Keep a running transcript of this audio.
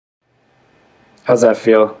How's that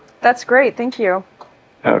feel? That's great, thank you.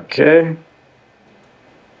 Okay.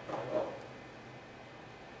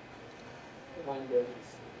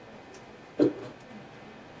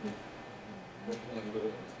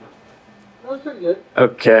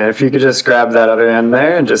 Okay, if you could just grab that other end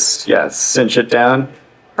there and just, yeah, cinch it down.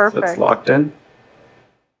 Perfect. So it's locked in.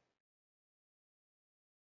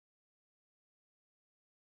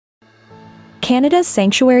 Canada's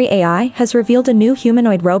Sanctuary AI has revealed a new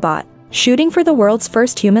humanoid robot, shooting for the world's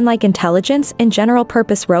first human-like intelligence in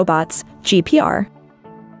general-purpose robots, GPR.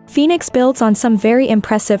 Pheonix builds on some very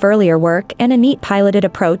impressive earlier work and a neat piloted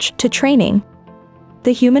approach to training.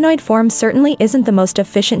 The humanoid form certainly isn't the most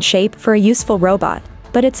efficient shape for a useful robot,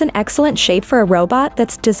 but it's an excellent shape for a robot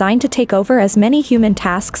that's designed to take over as many human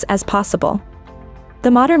tasks as possible. The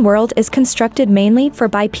modern world is constructed mainly for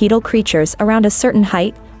bipedal creatures around a certain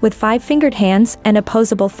height, with 5-fingered hands and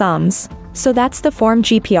opposable thumbs, so that's the form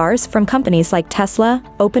GPRs from companies like Tesla,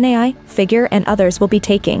 OpenAI, Figure and others will be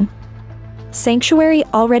taking. Sanctuary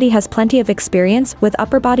already has plenty of experience with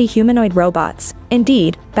upper-body humanoid robots.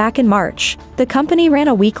 Indeed, back in March, the company ran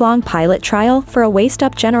a week-long pilot trial for a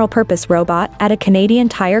waist-up general-purpose robot at a Canadian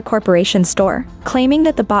Tire Corporation store, claiming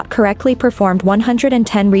that the bot correctly performed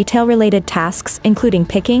 110 retail-related tasks including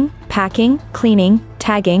picking, packing, cleaning,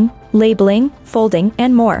 tagging, labeling, folding,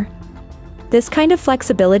 and more. This kind of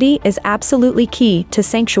flexibility is absolutely key to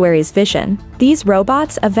Sanctuary's vision. These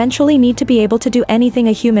robots eventually need to be able to do anything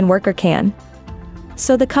a human worker can.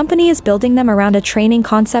 So the company is building them around a training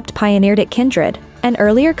concept pioneered at Kindred, an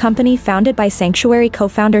earlier company founded by Sanctuary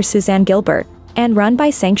co-founder Suzanne Gilbert, and run by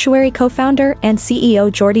Sanctuary co-founder and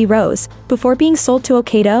CEO Jordy Rose, before being sold to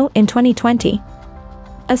Ocado in 2020.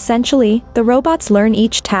 Essentially, the robots learn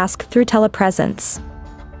each task through telepresence.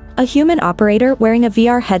 A human operator wearing a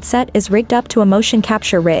VR headset is rigged up to a motion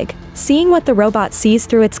capture rig, seeing what the robot sees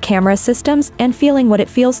through its camera systems and feeling what it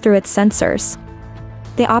feels through its sensors.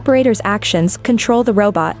 The operator's actions control the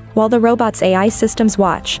robot, while the robot's AI systems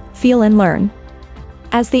watch, feel and learn.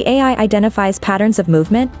 As the AI identifies patterns of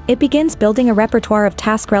movement, it begins building a repertoire of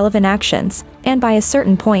task-relevant actions, and by a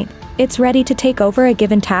certain point, it's ready to take over a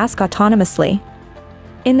given task autonomously.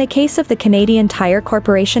 In the case of the Canadian Tire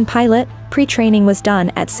Corporation pilot, pre-training was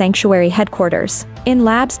done at Sanctuary headquarters, in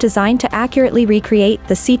labs designed to accurately recreate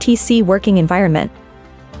the CTC working environment.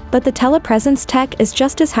 But the telepresence tech is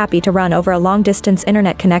just as happy to run over a long-distance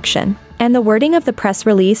internet connection, and the wording of the press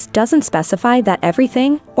release doesn't specify that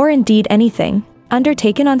everything, or indeed anything,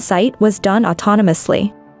 undertaken on site was done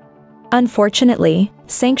autonomously. Unfortunately,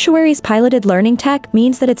 Sanctuary's piloted learning tech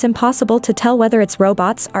means that it's impossible to tell whether its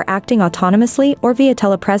robots are acting autonomously or via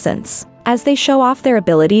telepresence, as they show off their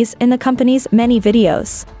abilities in the company's many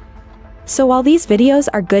videos. So while these videos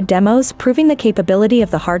are good demos proving the capability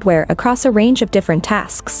of the hardware across a range of different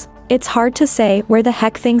tasks, it's hard to say where the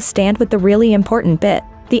heck things stand with the really important bit,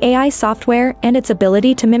 the AI software and its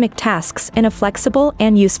ability to mimic tasks in a flexible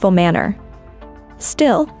and useful manner.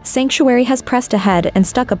 Still, Sanctuary has pressed ahead and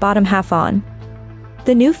stuck a bottom half on.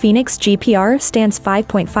 The new Pheonix GPR stands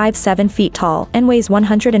 5.57 feet tall and weighs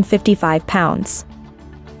 155 pounds.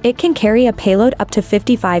 It can carry a payload up to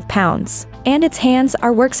 55 pounds, and its hands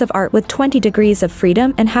are works of art with 20 degrees of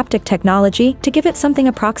freedom and haptic technology to give it something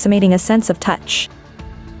approximating a sense of touch.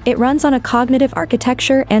 It runs on a cognitive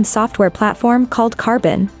architecture and software platform called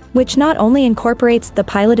Carbon, which not only incorporates the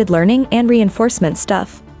piloted learning and reinforcement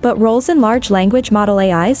stuff, but rolls in large language model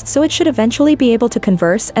AIs, so it should eventually be able to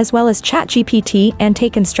converse as well as chat GPT and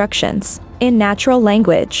take instructions in natural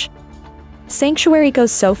language. Sanctuary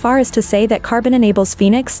goes so far as to say that Carbon enables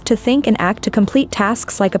Pheonix to think and act to complete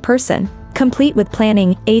tasks like a person, complete with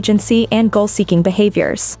planning, agency and goal-seeking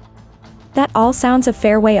behaviors. That all sounds a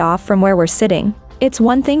fair way off from where we're sitting. It's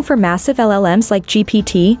one thing for massive LLMs like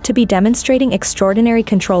GPT to be demonstrating extraordinary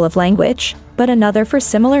control of language, but another for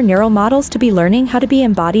similar neural models to be learning how to be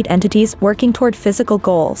embodied entities working toward physical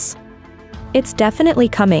goals. It's definitely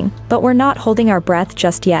coming, but we're not holding our breath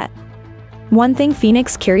just yet. One thing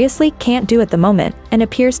Pheonix curiously can't do at the moment, and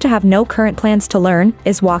appears to have no current plans to learn,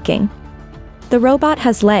 is walking. The robot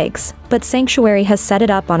has legs, but Sanctuary has set it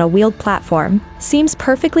up on a wheeled platform, seems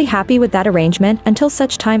perfectly happy with that arrangement until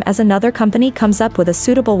such time as another company comes up with a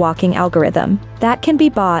suitable walking algorithm that can be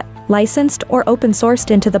bought, licensed or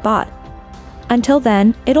open-sourced into the bot. Until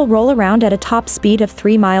then, it'll roll around at a top speed of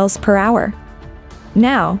 3 miles per hour.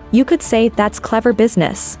 Now, you could say that's clever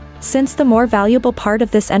business, since the more valuable part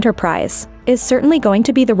of this enterprise is certainly going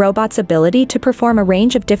to be the robot's ability to perform a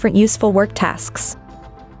range of different useful work tasks.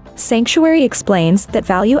 Sanctuary explains that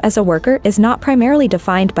value as a worker is not primarily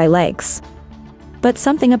defined by legs. But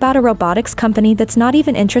something about a robotics company that's not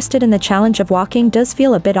even interested in the challenge of walking does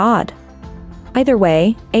feel a bit odd. Either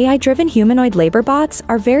way, AI-driven humanoid labor bots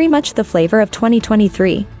are very much the flavor of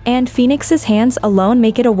 2023, and Pheonix's hands alone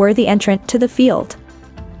make it a worthy entrant to the field.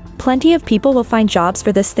 Plenty of people will find jobs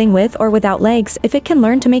for this thing with or without legs if it can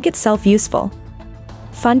learn to make itself useful.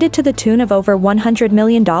 Funded to the tune of over $100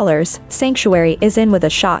 million, Sanctuary is in with a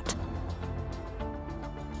shot.